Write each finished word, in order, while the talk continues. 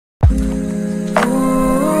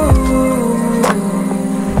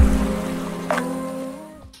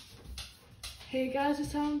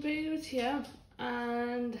first time being with you,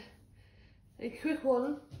 and a quick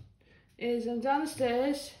warning is I'm down the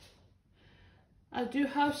stairs. I do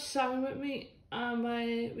have Sam with me, and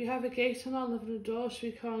we have a gate on our living room door so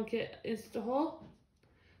we can't get into the hall.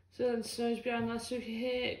 So then snow's behind that, so if you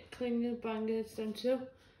hear clinging, banging, it's them too.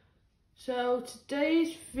 So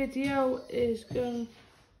today's video is going...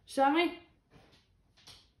 Sammy?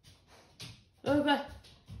 Over.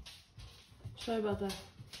 Sorry about that.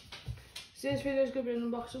 Today's video is going to be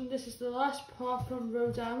an unboxing. This is the last part from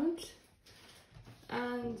Rowe Diamonds.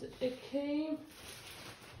 And it came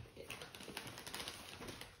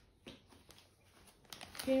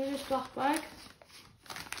in this black bag.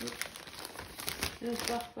 In this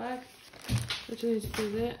black bag. Which is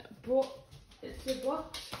there. But it's a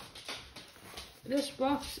box. This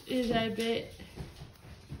box is a bit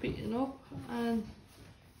beaten up, and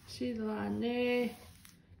see the line there,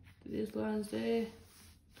 these lines there.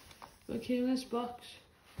 But it came in this box,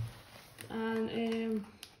 and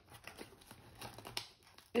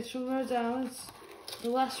it's from Rowe Diamonds, the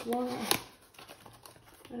last one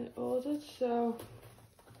I ordered. So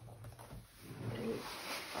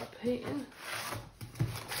a painting,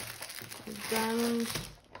 diamonds,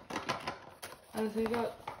 and I think the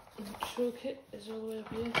toolkit is all the way up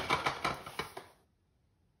here.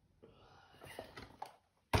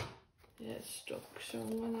 Yeah, it's stuck, so I'm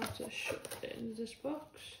going to have to shut it into this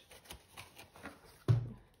box.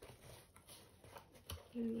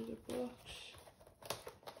 Into the box.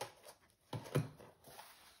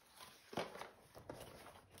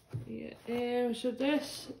 Yeah, so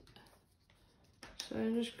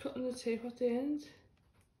I'm just cutting the tape at the end.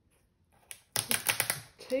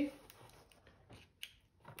 Tape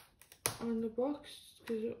on the box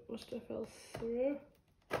because it must have fell through.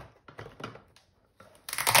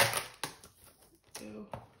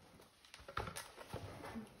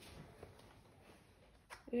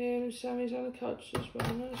 Sammy's on the couch as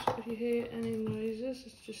well now, so if you hear any noises,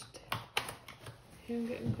 it's just him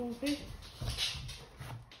getting comfy.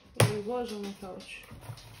 Well, he was on the couch.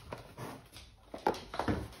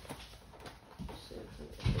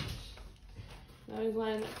 Now he's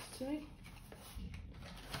lying next to me.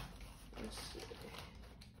 Let's see.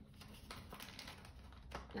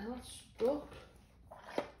 Now it's stuck.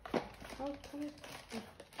 How can it?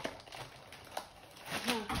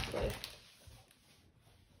 Right.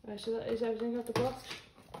 Right, so that is everything out the box.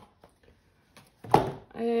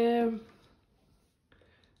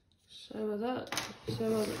 So about that. So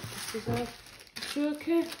about it. This is our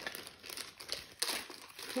toolkit.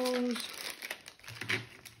 Comes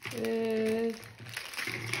a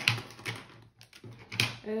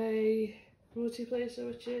multi-placer,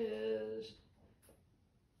 which is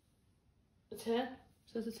a 10.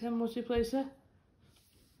 So that's a 10 multi-placer.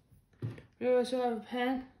 We also have a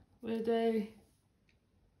pen with a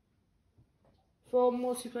 4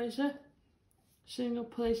 multi-placer, single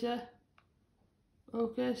placer,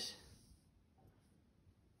 focus,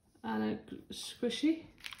 and a squishy.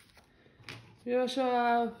 We also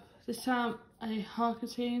have, this time, a hard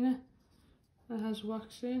container that has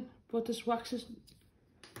wax in, but this wax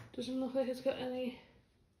doesn't look like it's got any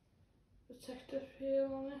protective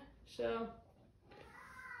peel on it. So,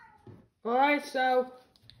 alright, so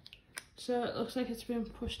it looks like it's been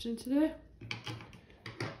pushed into there.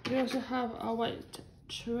 We also have our white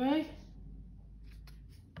tray.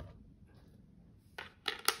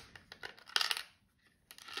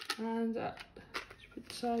 And let's put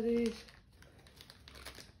the side of these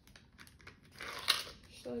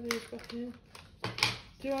back in.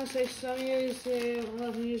 Do you want to say Sammy is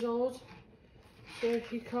 11 years old, so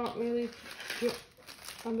he can't really jump.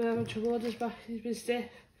 I'm having trouble with his back, he's been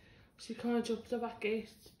stiff, so he can't jump the back gate,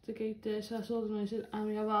 the gate there, so that's all the noises. And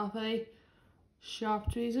we have our very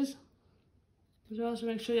sharp tweezers as well, so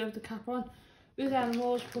make sure you have the cap on. With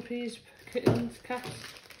animals, puppies, kittens, cats.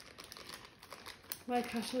 My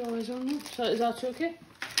cats are always on them. So is that okay?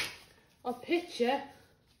 Our picture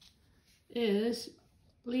is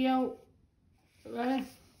Leo, right?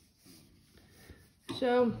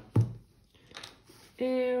 So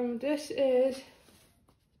this is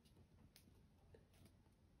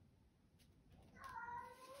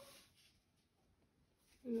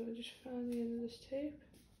I'll just find the end of this tape.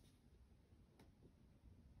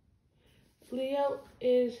 Leo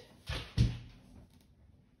is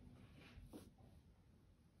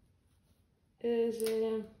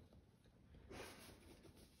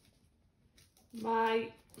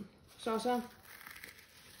my salsa.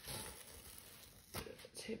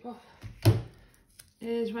 Tape off.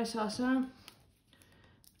 Is my salsa.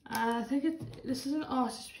 And I think this is an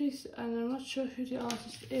artist piece, and I'm not sure who the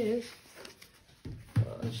artist is.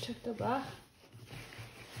 But let's check the back.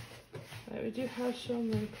 Right, we do have some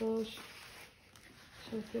wrinkles,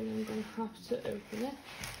 so I think I'm going to have to open it,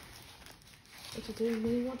 but I do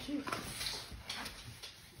really want to.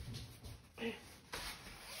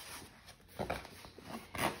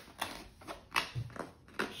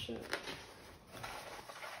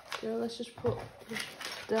 So let's just put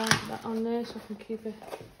down that on there so I can keep it.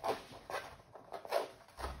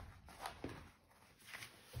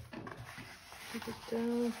 Keep it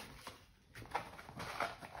down.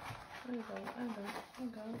 Hang on.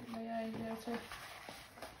 May I be able to?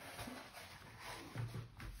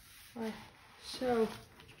 Right, so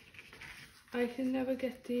I can never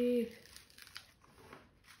get the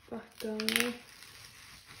back down there.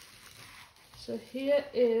 So here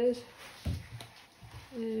is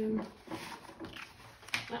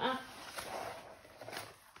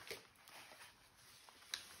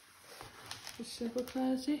just simple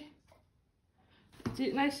clarity.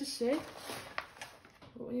 It's nice to see,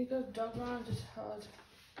 but when you go dog round it's hard.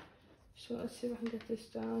 So let's see if I can get this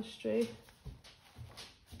down straight.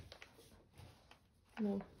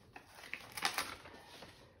 No.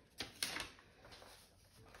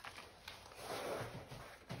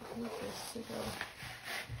 I need this to go.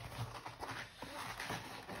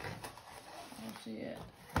 I'll see it.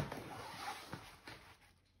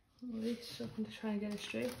 At least so I can try and get it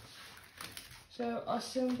straight. So our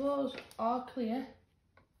symbols are clear.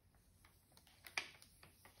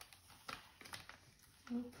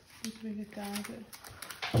 Oh, need to bring it down a bit.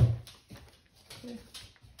 Okay.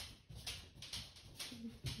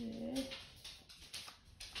 There.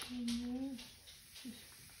 And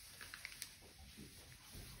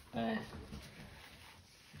there.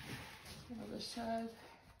 Other side.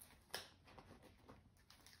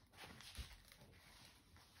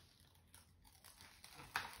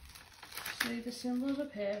 See, the symbols are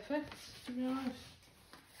perfect, to be honest.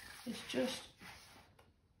 It's just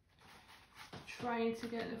trying to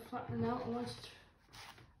get it flattened out almost.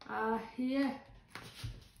 Here,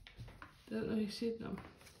 don't know if you see them.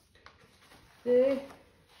 There,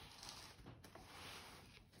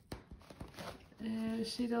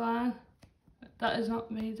 see the line? That is not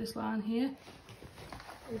me, this line here.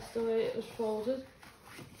 It's the way it was folded.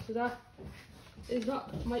 So that is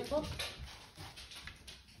not my book.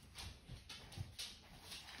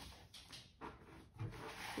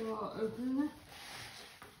 So opening it.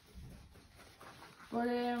 But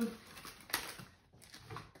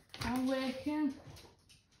I'm working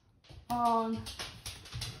on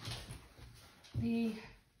the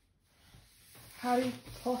Harry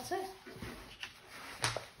Potter.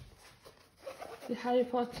 The Harry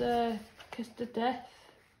Potter Kiss of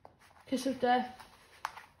Death,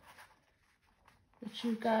 which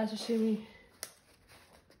you guys have seen me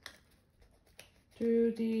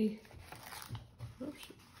do the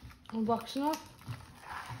unboxing of.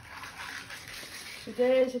 So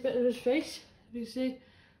there is a bit of his face, if you see.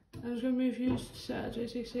 I'm just going to move you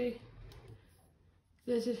sideways so you see.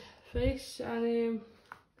 There's his face, and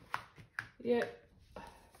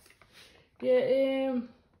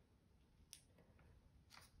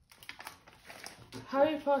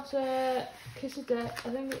Harry Potter Kiss of Death. I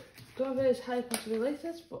think don't know if it's Harry Potter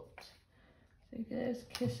related, but I think it is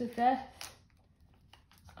Kiss of Death.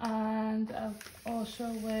 And I'm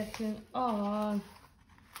also working on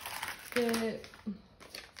the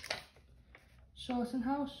Sorting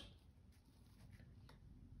House.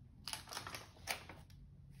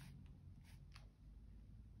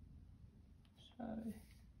 Sorry.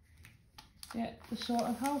 Yeah, the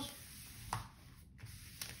Sorting House.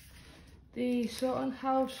 The Sorting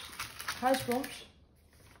House has bumps,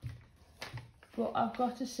 but I've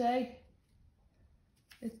got to say,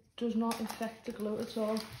 it does not affect the glue at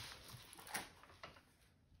all.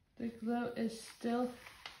 The glue is still,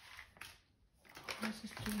 let's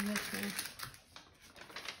just do this now.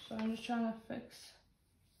 So I'm just trying to fix.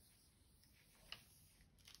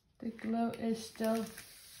 The glue is still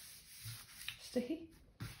sticky.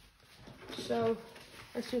 So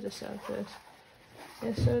let's do this side first.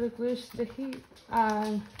 Yeah, so the glue's sticky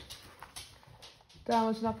and that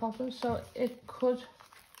one's not popping, so it could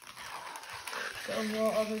get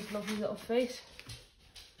more of his lovely little face.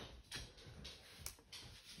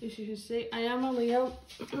 As you can see, I am a Leo.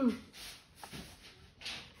 Do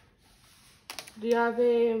you have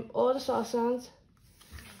all the star signs?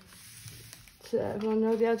 So everyone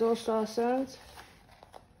know they had all star signs.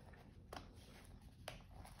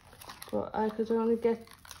 But I could only get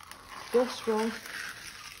this one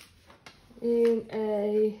in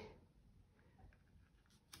a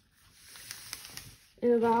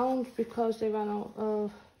round because they ran out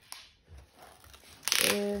of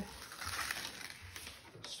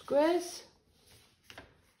squares.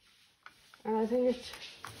 And I think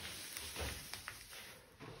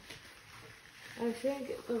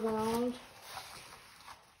it's around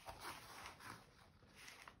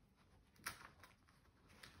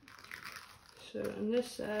so, and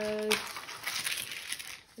this says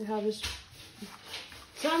we have this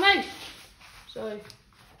Sammy! Sorry.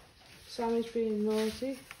 Sammy's being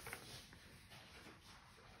naughty.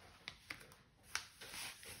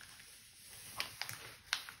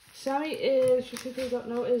 Sammy is, for people who don't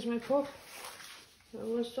know, is my pup.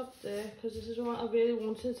 I'm going to stop there because this is what I really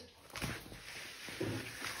wanted.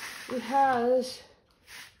 It has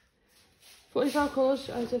 45 colours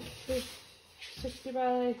out of 60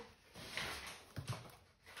 by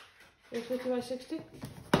 50 by 60.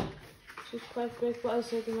 So it's quite big, but as I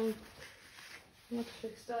said, I'm not to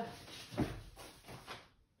fix that. The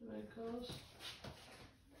right colours.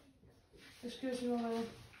 Excuse me while I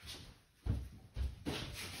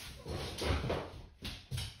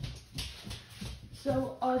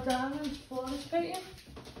So our diamonds for this painting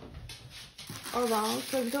are round,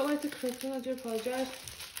 so if you don't like the clicking, I do apologise.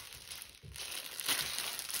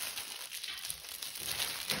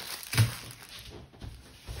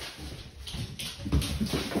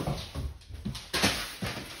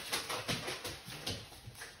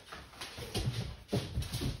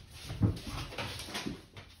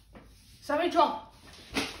 Sammy, drop!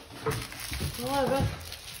 Whatever.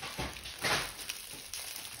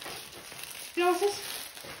 You know what's this?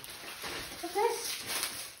 What's this?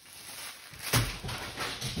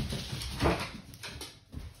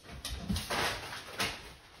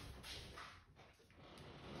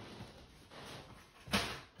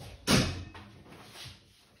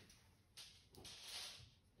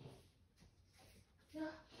 Yeah.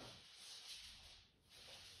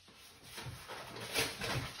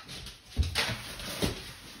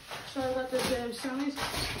 So I got this Sammy's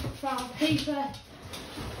brown paper.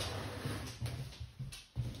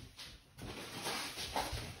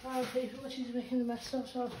 Paper which is making the mess of,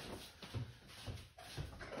 so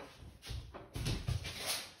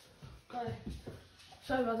okay.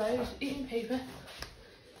 Sorry about that, I was eating paper.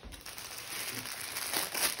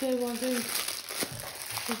 Day one thing.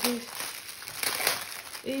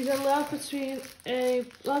 He's a lab between a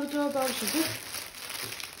Labrador and Belgian Shepherd.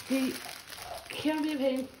 He can be a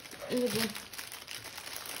pain in the bum.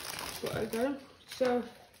 But I got him. So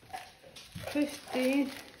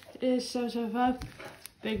 15 is 775.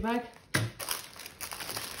 Big bag.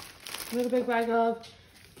 Another big bag of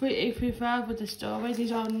 3835 with the strawberry.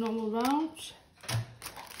 These are normal rounds.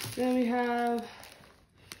 Then we have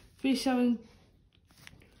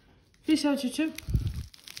 3722,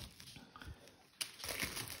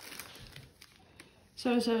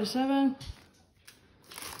 777,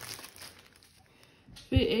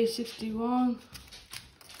 3861,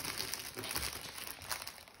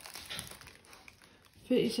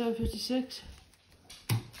 3756.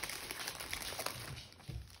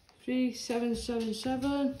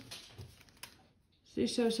 3777,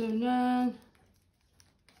 3779,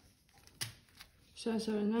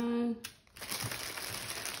 779,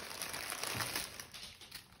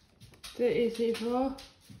 3834,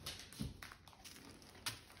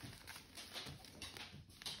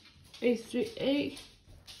 838,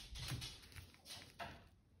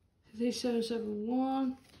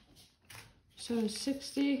 3771,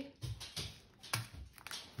 760,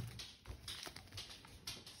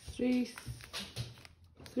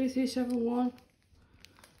 3371,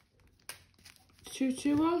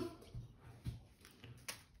 221,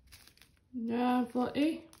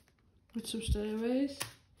 940 with some stairways,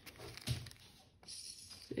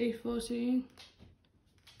 814,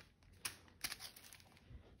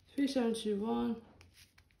 3721,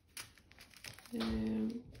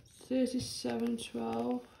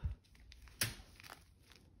 3712,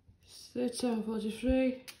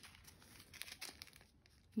 3743,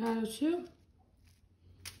 902,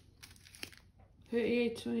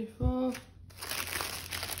 3824,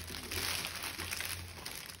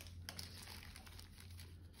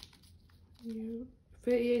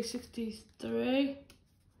 3863,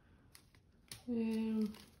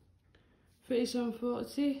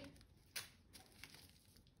 3740,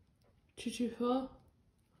 224,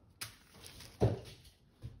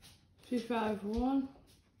 351,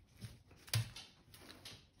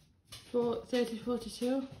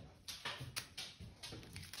 3042,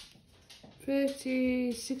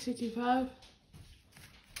 3685,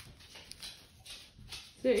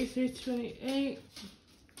 3328,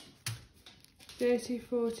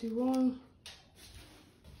 3041,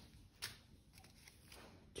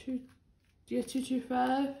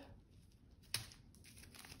 225,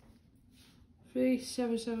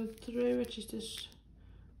 3773, which is this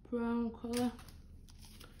brown colour.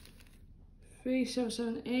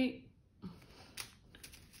 3778,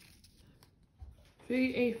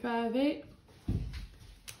 3858,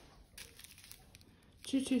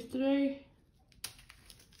 223,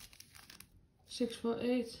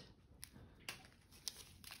 648,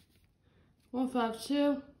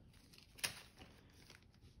 152,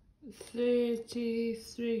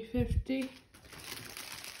 3350,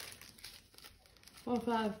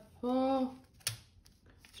 154,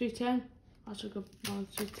 310. That's a good one.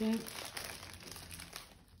 310.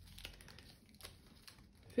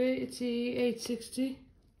 3860,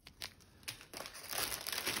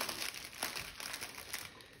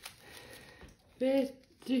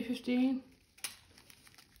 315,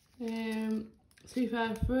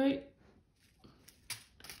 353,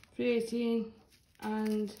 318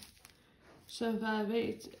 and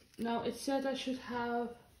 758. Now it said I should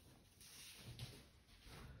have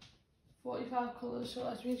 45 colours, so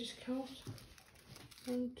let me just count.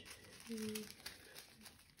 1, 2,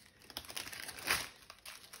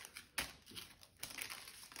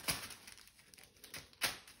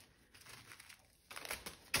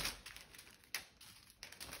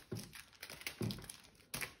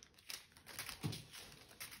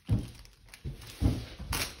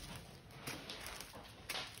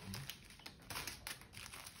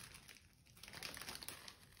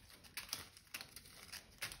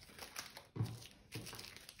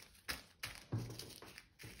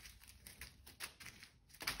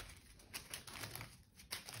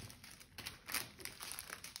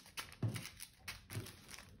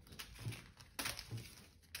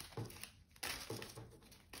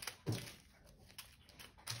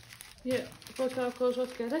 yeah, 45 colours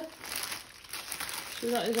altogether. So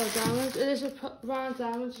that is our diamonds. It is a round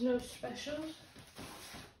diamonds, no specials.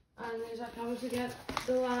 And there's our canvas again.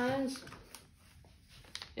 The lines,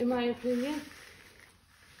 in my opinion,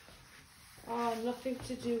 are nothing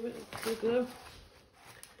to do with the glue.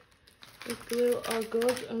 The glue are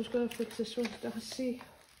good. I'm just going to fix this one so I can see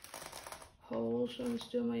holes when I'm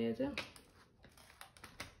doing my head in.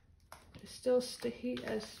 It's still sticky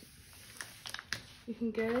as you can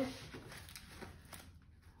get it.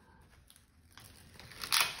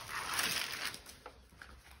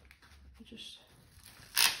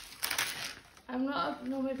 I'm not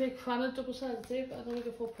normally a big fan of double-sided tape. I don't like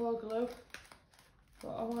a full pour glue, but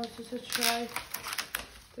I wanted to try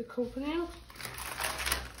the company out.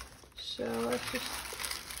 So let's just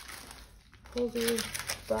pull these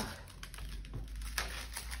back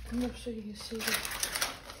and up so you can see the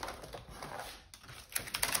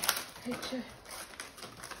picture.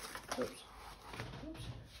 Oops. Oops.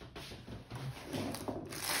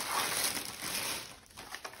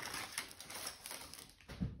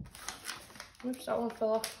 Oops, that one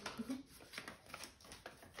fell off.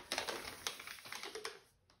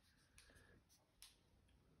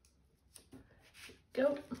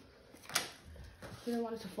 Go. Didn't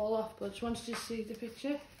want it to fall off, but just wanted to see the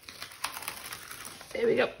picture. There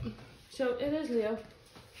we go. So it is Leo.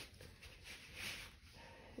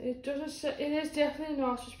 It doesn't say, it is definitely an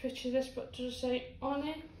artist's picture this, but does it say on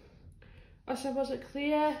it? I suppose it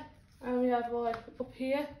clear, and we have like up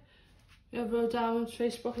here. We have Rowe Diamonds,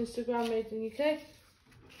 Facebook, Instagram, made in the UK.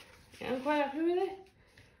 Yeah, I'm quite happy with it.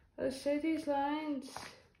 Let's say these lines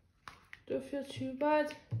don't feel too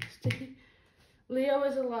bad. Sticky. Leo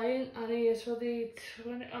is a lion, and he is for the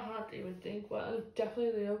 20, I can't even think, but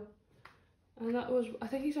definitely Leo. And that was, I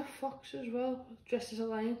think he's a fox as well, dressed as a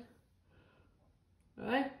lion.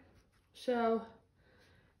 Alright, so,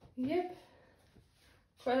 yep.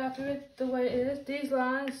 Quite happy with the way it is. These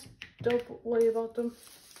lines, don't worry about them.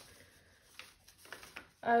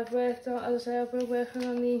 I've worked on, as I say, I've been working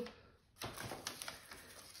on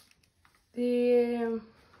the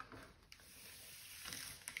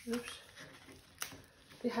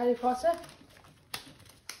Harry Potter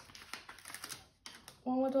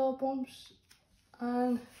one with all bumps,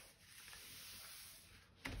 and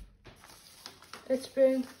it's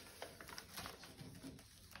been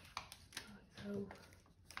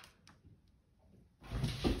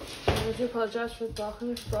I do apologise for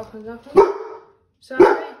barking nothing. Sammy,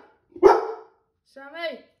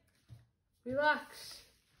 relax.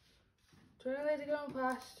 Turn the lady going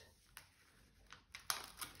past.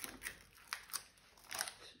 Let's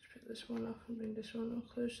just pick this one up and bring this one up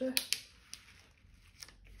closer.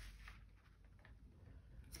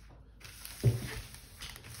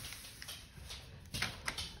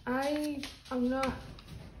 I am not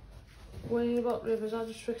worrying about rivers, I'll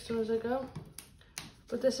just fix them as I go.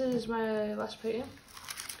 But this is my last painting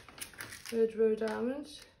with Rowe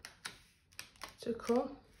Diamonds to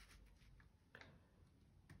come.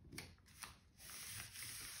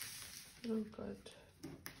 Oh god.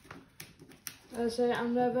 As I say,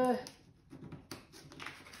 I'm never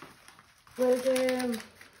with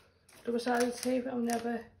double-sided tape, I'm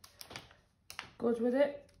never good with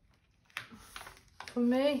it. For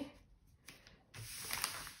me,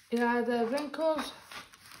 it either wrinkles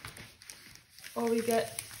or we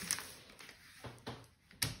get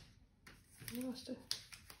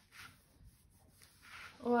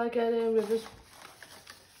or I get rivers.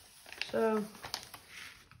 So,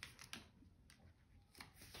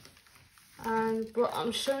 but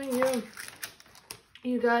I'm showing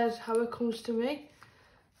you guys how it comes to me.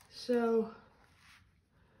 So,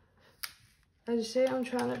 as you see, I'm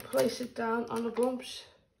trying to place it down on the bumps.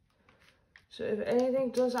 So if anything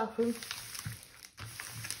does happen,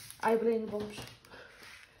 I blame the bumps.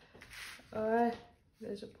 Alright,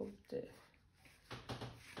 there's a bump there.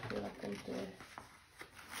 Feel that bump there.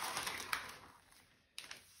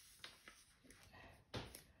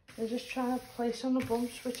 I'm just trying to place on the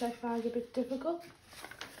bumps, which I find a bit difficult.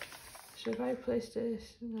 So if I place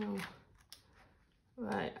this, no.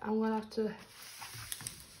 Right, I'm gonna have to.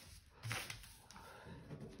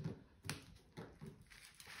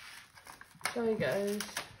 Sorry guys.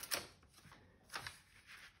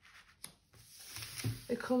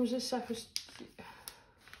 It comes with separate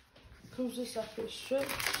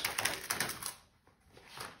strips.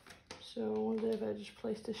 So I wonder if I just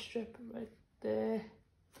place the strip right there.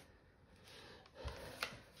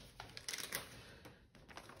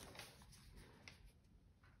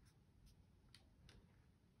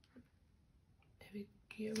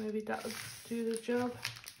 Maybe that'll do the job.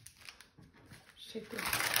 Just take the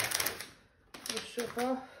strip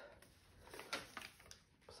off.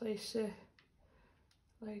 Place it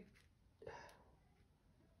like.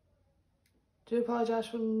 Do apologise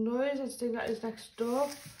for the noise. I think that is next door.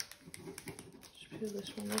 Just peel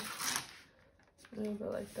this one up. A little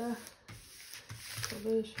bit like that.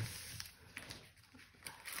 Covers.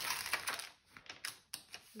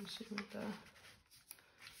 And something like that.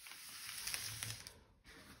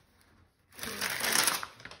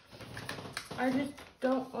 I just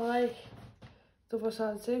don't like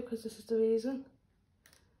double-sided tape because this is the reason.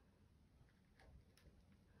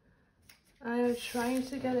 I am trying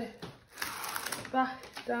to get it back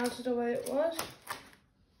down to the way it was,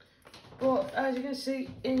 but as you can see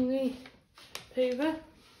in the paper,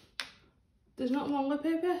 there's nothing wrong with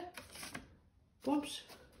paper bumps.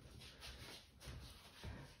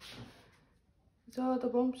 It's all the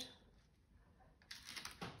bumps.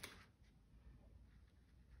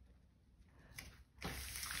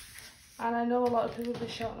 And I know a lot of people will be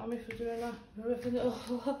shouting at me for doing that, ripping it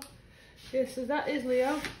all up. Yeah, so that is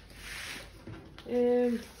Leo.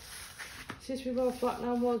 Seems to be more flat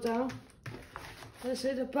now, more down. As I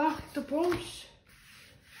say, the back, the bumps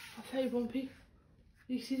are very bumpy.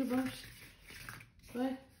 You see the bumps?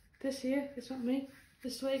 Right? This here, it's not me.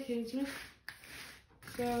 This is the way it came to me.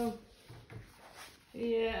 So,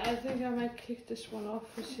 yeah, I think I might kick this one off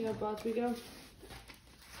and see how bad we go.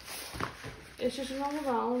 It's just a normal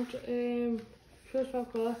round, first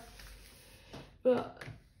five colour, but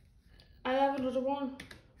I have another one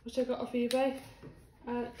which I got off eBay,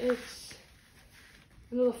 and it's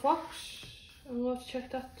another fox. I'm going to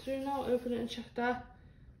check that through now, open it and check that.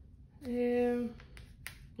 I'm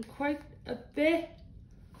quite a bit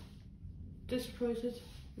disappointed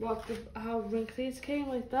how wrinkly it came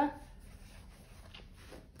like that,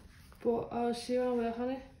 but I'll see when I work on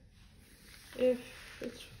it. If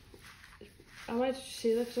it's I might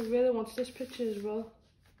see that because I really wanted this picture as well.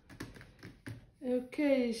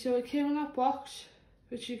 Okay, so it came in that box,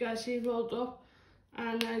 which you guys see rolled up,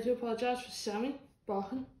 and I do apologise for Sammy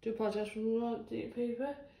barking. Do apologise for the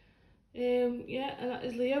paper. Yeah, and that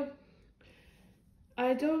is Leo.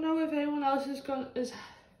 I don't know if anyone else is gonna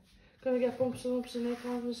get bumps and lumps in their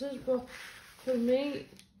canvases, but for me,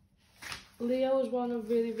 Leo was one I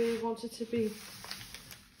really wanted to be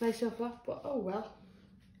nice and flat, but oh well.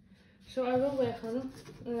 So I will work on them,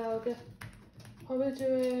 and I'll probably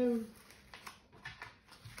do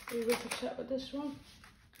a ripper set with this one.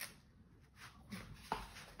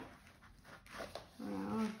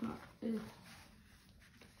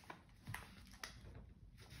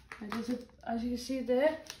 As you can see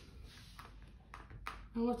there,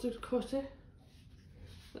 I want to cut it.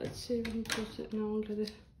 Let's see if we can cut it now and get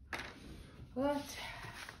it. That.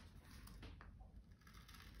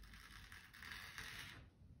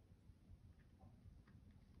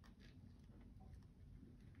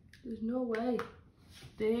 There's no way.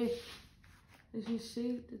 There. As you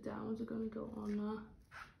see, the diamonds are going to go on now.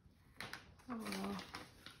 Oh,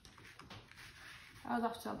 I'll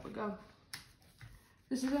have to have a go.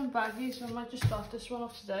 This isn't baggy, so I might just start this one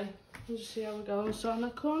off today. We'll just see how we go. We'll start in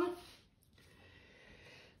that corner.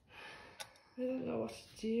 I don't know what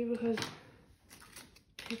to do because...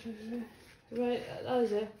 Right, that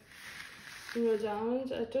is it. No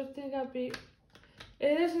diamonds. I don't think I'd be...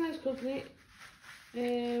 It is a nice company.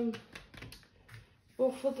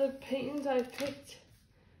 But for the paintings I picked,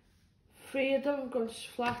 3 of them have gone just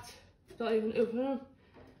flat, not even opening them.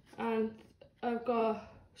 And I've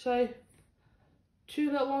got, sorry,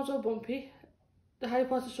 2 little ones are bumpy. The Harry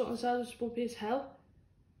Potter Sorting side was bumpy as hell.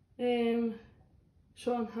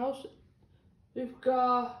 Sorting House. We've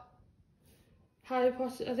got Harry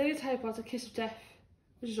Potter, I think it's Harry Potter Kiss of Death,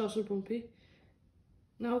 which is also bumpy.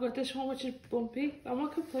 Now I've got this one which is bumpy. I'm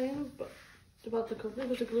not complaining about the company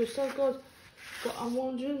because the glue's still good. But I'm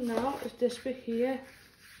wondering now if this bit here,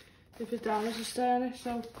 if the damage is staying it,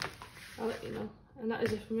 so I'll let you know. And that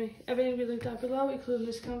is it for me. Everything will be linked down below, including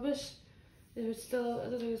this canvas. If it's still, I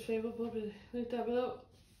don't think it's favourable, but link down below.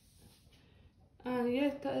 And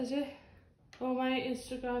yeah, that is it. All my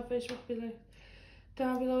Instagram and Facebook will be linked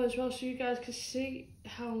down below as well, so you guys can see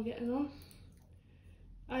how I'm getting on.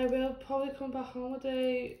 I will probably come back on with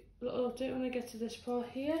a little update when I get to this part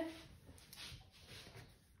here.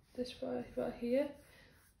 This part right here.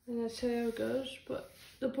 And I'll tell you how it goes. But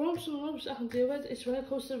the bumps and lumps I can deal with, it's when it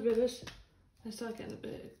comes to the rivers I start getting a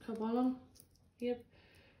bit of carbon on. Yep.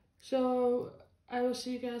 So I will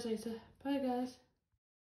see you guys later. Bye guys.